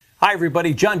Hi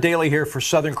everybody, John Daly here for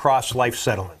Southern Cross Life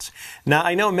Settlements. Now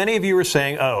I know many of you are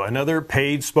saying, oh, another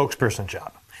paid spokesperson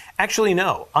job. Actually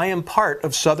no, I am part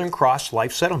of Southern Cross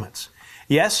Life Settlements.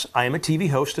 Yes, I am a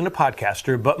TV host and a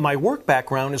podcaster, but my work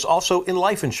background is also in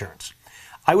life insurance.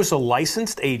 I was a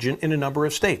licensed agent in a number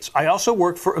of states. I also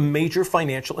worked for a major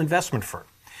financial investment firm.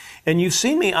 And you've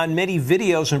seen me on many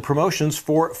videos and promotions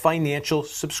for financial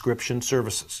subscription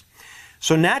services.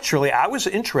 So naturally, I was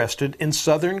interested in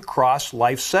Southern Cross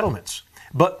Life Settlements.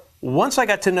 But once I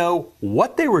got to know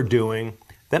what they were doing,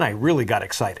 then I really got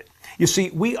excited. You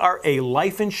see, we are a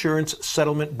life insurance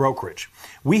settlement brokerage.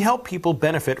 We help people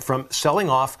benefit from selling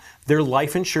off their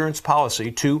life insurance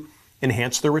policy to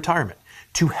enhance their retirement,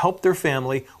 to help their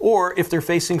family, or if they're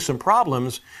facing some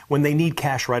problems when they need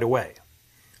cash right away.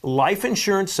 Life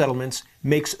insurance settlements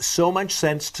makes so much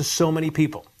sense to so many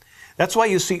people. That's why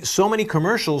you see so many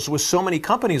commercials with so many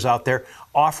companies out there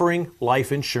offering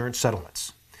life insurance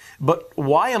settlements. But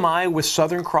why am I with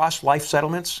Southern Cross Life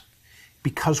Settlements?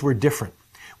 Because we're different.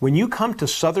 When you come to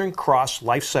Southern Cross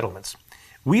Life Settlements,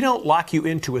 we don't lock you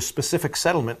into a specific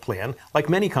settlement plan like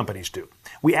many companies do.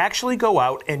 We actually go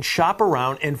out and shop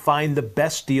around and find the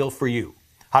best deal for you.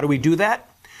 How do we do that?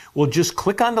 Well, just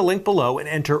click on the link below and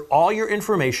enter all your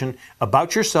information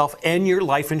about yourself and your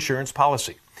life insurance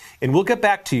policy. And we'll get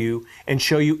back to you and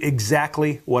show you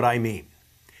exactly what I mean.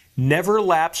 Never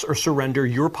lapse or surrender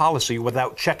your policy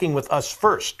without checking with us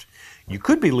first. You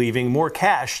could be leaving more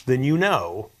cash than you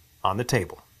know on the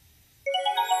table.